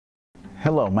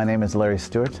Hello, my name is Larry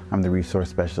Stewart. I'm the Resource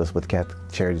Specialist with Catholic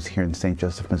Charities here in St.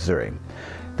 Joseph, Missouri.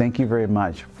 Thank you very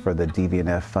much for the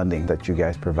DVNF funding that you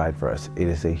guys provide for us. It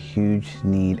is a huge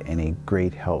need and a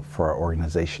great help for our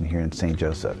organization here in St.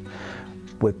 Joseph.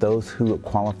 With those who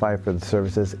qualify for the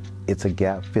services, it's a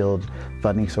gap-filled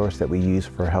funding source that we use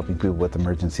for helping people with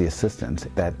emergency assistance.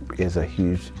 That is a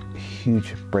huge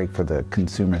break for the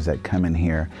consumers that come in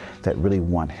here that really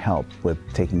want help with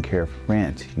taking care of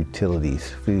rent, utilities,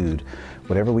 food,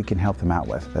 whatever we can help them out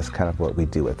with. That's kind of what we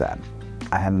do with that.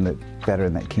 I had a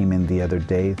veteran that came in the other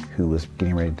day who was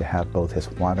getting ready to have both his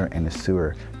water and his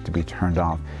sewer to be turned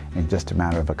off in just a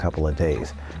matter of a couple of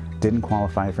days. Didn't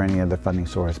qualify for any other funding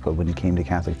source, but when he came to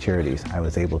Catholic Charities, I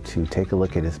was able to take a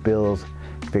look at his bills,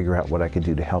 figure out what I could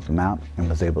do to help him out, and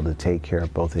was able to take care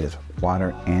of both his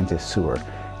water and his sewer.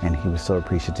 And he was so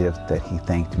appreciative that he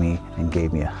thanked me and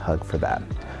gave me a hug for that.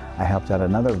 I helped out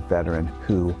another veteran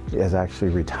who is actually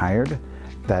retired,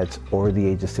 that's over the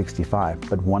age of 65,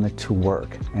 but wanted to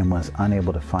work and was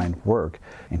unable to find work.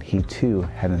 And he too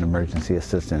had an emergency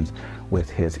assistance with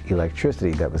his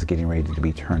electricity that was getting ready to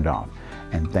be turned off.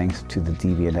 And thanks to the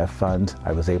DVNF funds,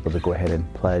 I was able to go ahead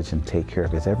and pledge and take care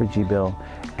of his Evergy bill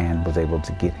and was able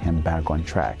to get him back on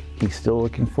track. He's still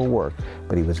looking for work,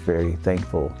 but he was very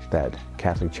thankful that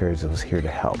Catholic Charities was here to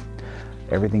help.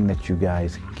 Everything that you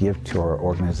guys give to our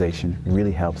organization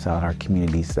really helps out our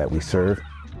communities that we serve,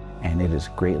 and it is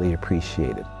greatly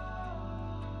appreciated.